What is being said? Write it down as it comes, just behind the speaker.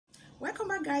Welcome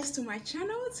back guys to my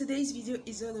channel. Today's video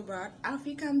is all about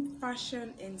African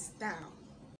fashion and style.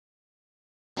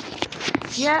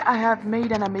 Here I have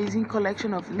made an amazing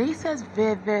collection of laces,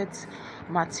 velvet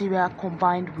material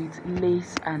combined with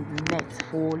lace and net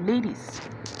for ladies.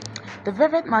 The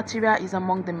velvet material is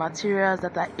among the materials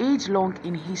that are age-long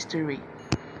in history.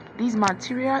 This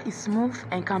material is smooth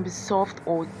and can be soft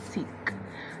or thick.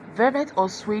 Velvet or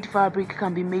suede fabric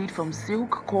can be made from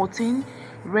silk, cotton,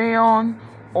 rayon,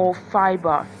 or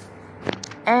fiber.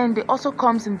 And it also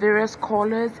comes in various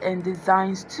colors and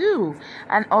designs too,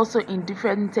 and also in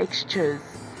different textures.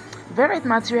 Velvet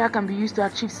material can be used to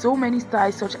achieve so many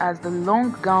styles such as the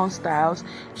long gown styles,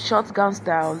 short gown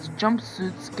styles,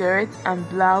 jumpsuits, skirts and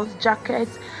blouse,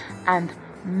 jackets, and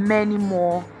many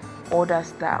more other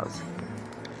styles.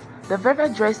 The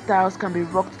velvet dress styles can be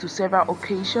rocked to several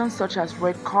occasions such as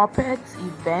red carpets,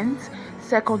 events,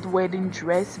 second wedding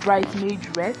dress, bridesmaid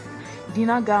dress,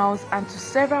 dinner gowns, and to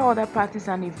several other parties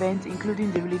and events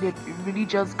including the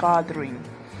religious gathering.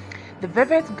 The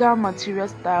velvet gown material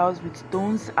styles with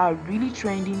stones are really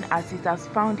trending as it has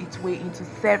found its way into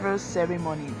several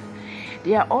ceremonies.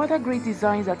 There are other great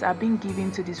designs that are being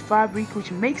given to this fabric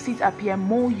which makes it appear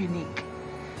more unique.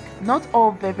 Not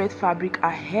all velvet fabric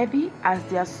are heavy, as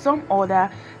there are some other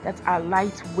that are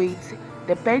lightweight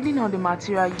depending on the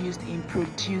material used in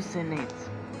producing it.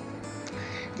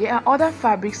 There are other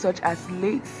fabrics such as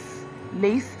lace,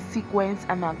 sequins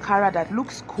and ankara that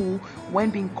looks cool when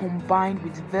being combined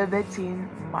with velveteen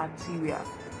material.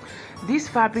 This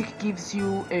fabric gives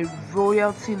you a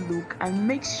royalty look and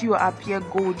makes you appear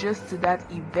gorgeous to that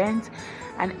event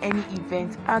and any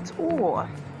event at all.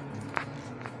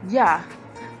 Yeah,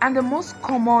 and the most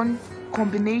common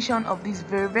combination of this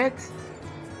velvet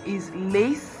is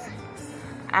lace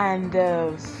and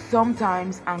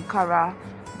sometimes ankara,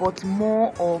 but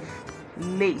more of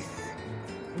lace.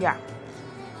 Yeah,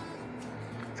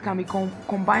 it can be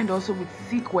combined also with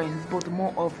sequins, but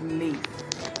more of lace.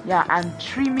 Yeah, and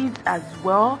trimmings as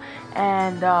well,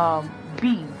 and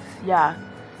beads. Yeah,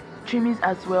 trimmings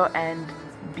as well and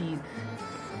beads.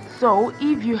 So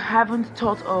if you haven't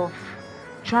thought of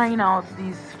trying out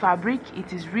this fabric,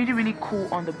 it is really cool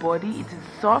on the body. It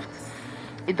is soft,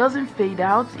 it doesn't fade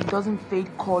out, it doesn't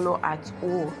fade color at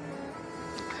all.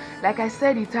 Like I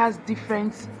said, it has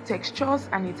different textures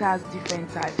and it has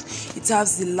different types. It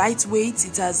has the lightweight,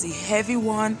 it has the heavy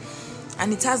one,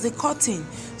 and it has the cotton.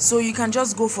 So you can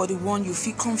just go for the one you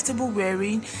feel comfortable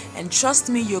wearing, and trust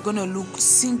me, you're gonna look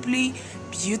simply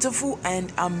beautiful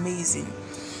and amazing.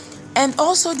 And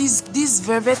also this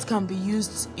velvet can be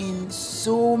used in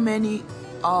so many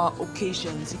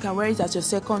occasions. You can wear it as your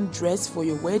second dress for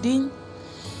your wedding.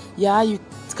 Yeah, it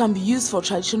can be used for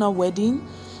traditional wedding.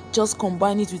 Just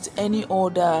combine it with any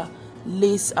other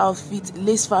lace outfit,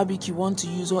 lace fabric you want to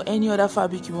use, or any other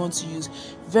fabric you want to use.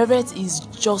 Velvet is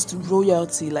just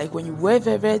royalty. Like when you wear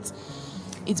velvet,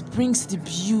 it brings the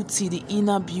beauty, the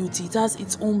inner beauty. It has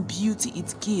its own beauty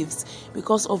it gives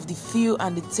because of the feel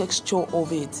and the texture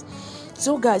of it.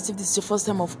 So guys, if this is your first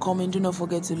time of coming, do not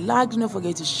forget to like, do not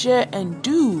forget to share, and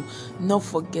do not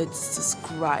forget to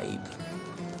subscribe.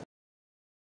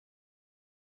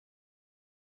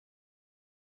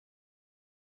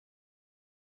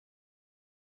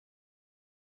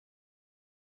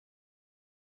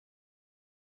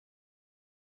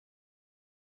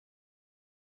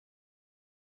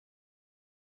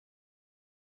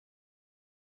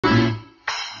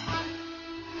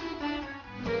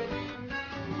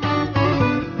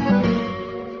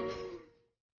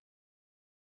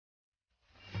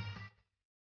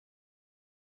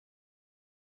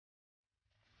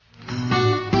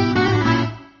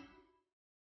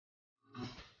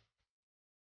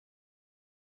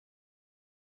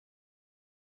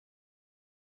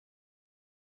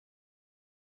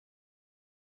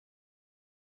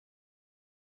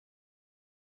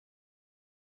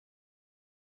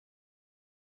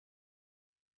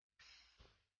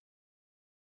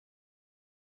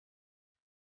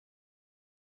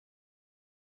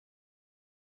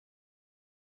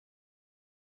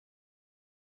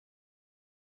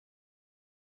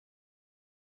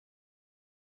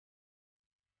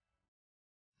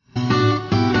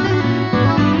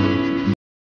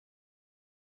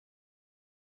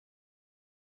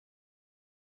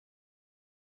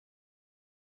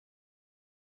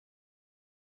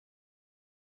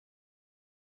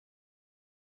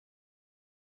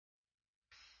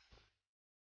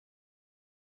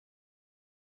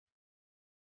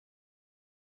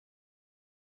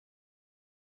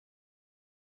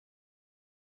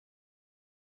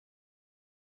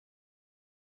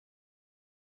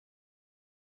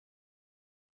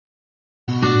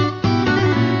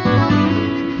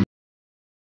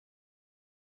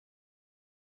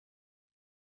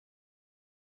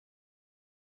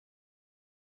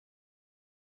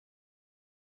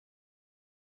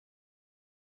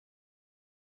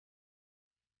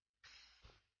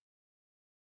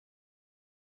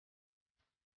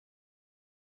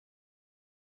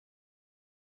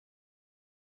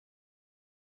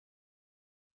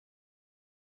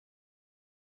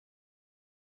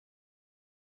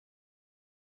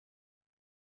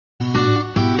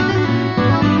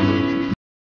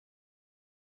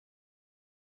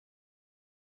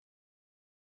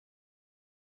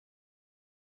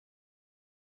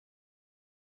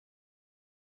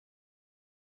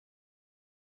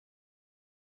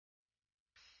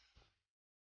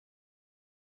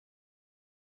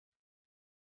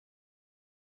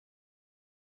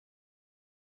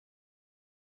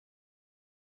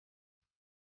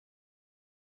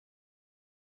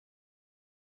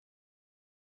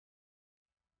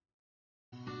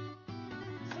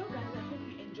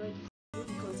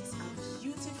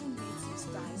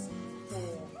 styles for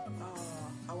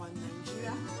our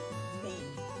Nigeria men.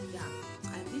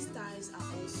 Yeah, and these styles are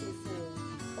also for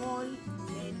all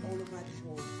men all over the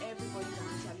world. Everybody can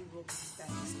actually rock this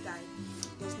style. This style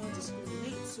does not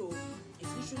discriminate, so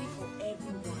it's literally for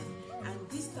everyone. And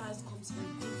these styles comes in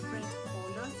different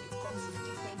colors, it comes in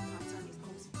different patterns, it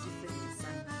comes in different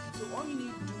design. So all you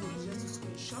need to do is just to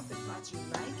screenshot the part you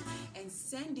like and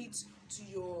send it to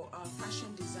your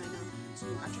fashion designer to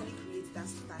actually create that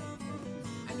style for you.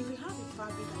 And if you have a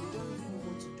fabric and you don't really know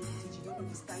what to do with it, you don't know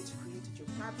the style to create with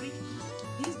your fabric,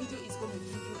 this video is going to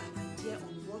give you an idea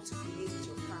on what to create with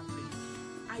your fabric.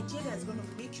 Idea that's going to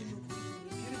make you look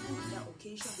really, really beautiful in that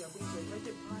occasion. We are going for a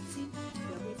birthday party,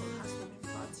 we are going for a housewarming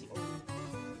party, or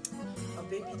a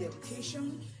baby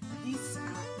dedication. These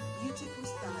are beautiful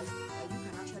styles that you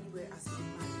can actually wear as a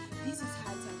man. This is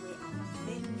high time where our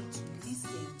men need to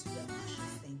listen to their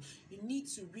fashion thing. You need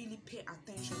to really pay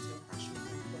attention to your fashion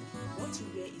thing, because what you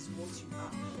wear is what you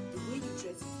are. The way you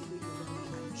dress is the way you're going to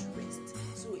be addressed.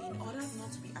 So in order not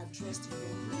to be addressed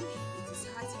wrongly, it is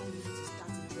high time you need to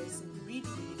start dressing really,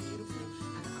 really beautiful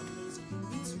and amazing. You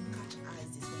need to catch eyes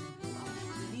this when you go out.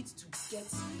 You need to get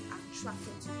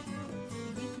attracted to people.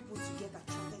 You need people to get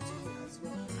attracted to you as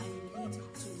well, and you need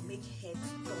to make heads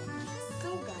turn. So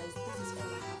guys, this is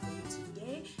all I have for you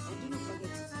today, and do not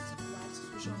forget to subscribe to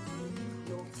social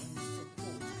media, love and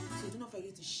support. So do not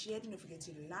forget to share, do not forget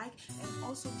to like, and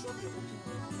also drop your opinion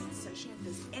in the comment section. If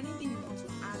there's anything you want to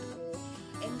add or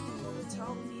anything you want to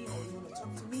tell me or you want to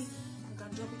talk to me, you can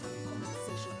drop it on